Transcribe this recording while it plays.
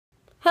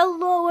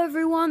Hello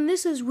everyone,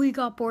 this is We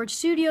Got Bored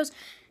Studios,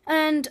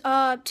 and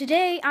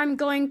today I'm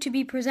going to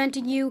be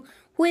presenting you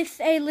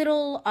with a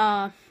little,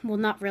 well,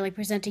 not really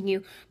presenting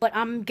you, but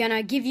I'm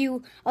gonna give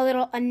you a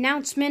little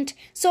announcement.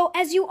 So,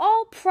 as you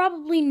all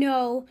probably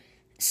know,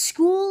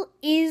 school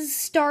is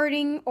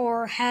starting,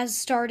 or has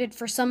started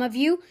for some of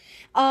you,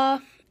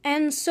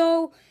 and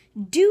so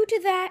due to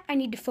that, I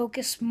need to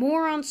focus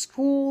more on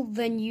school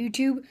than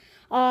YouTube.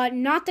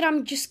 Not that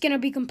I'm just gonna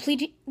be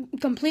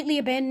completely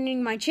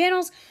abandoning my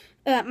channel,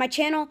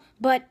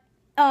 but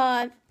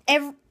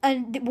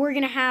we're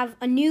gonna have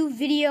a new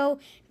video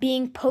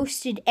being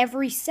posted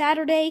every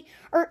Saturday,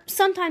 or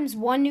sometimes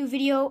one new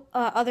video,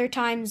 other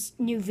times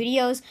new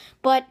videos.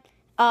 But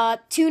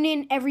tune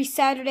in every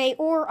Saturday,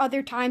 or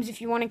other times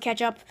if you want to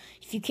catch up,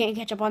 if you can't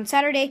catch up on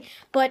Saturday.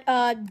 But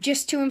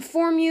just to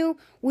inform you,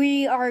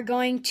 we are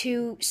going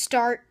to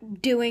start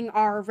doing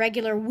our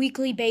regular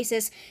weekly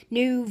basis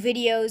new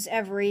videos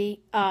every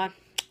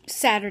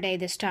Saturday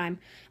this time.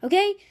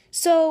 Okay?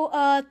 So,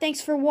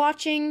 thanks for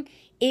watching.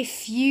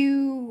 If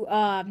you,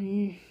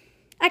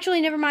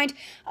 actually, never mind.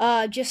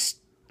 Just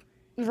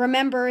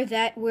remember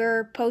that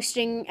we're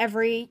posting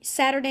every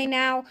Saturday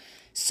now.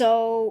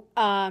 So,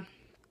 and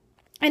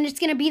it's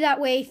gonna be that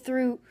way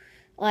through,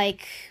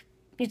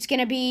 it's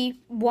gonna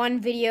be one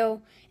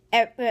video,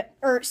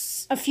 or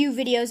a few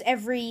videos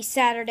every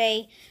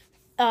Saturday,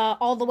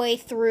 all the way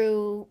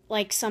through,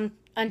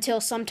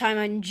 until sometime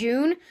in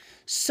June.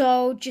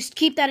 So just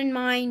keep that in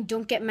mind.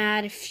 Don't get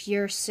mad if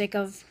you're sick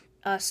of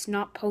us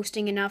not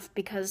posting enough,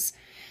 because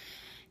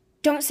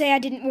don't say I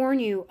didn't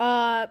warn you.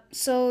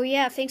 So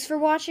yeah, thanks for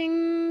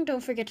watching.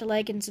 Don't forget to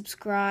like and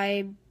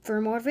subscribe for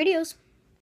more videos.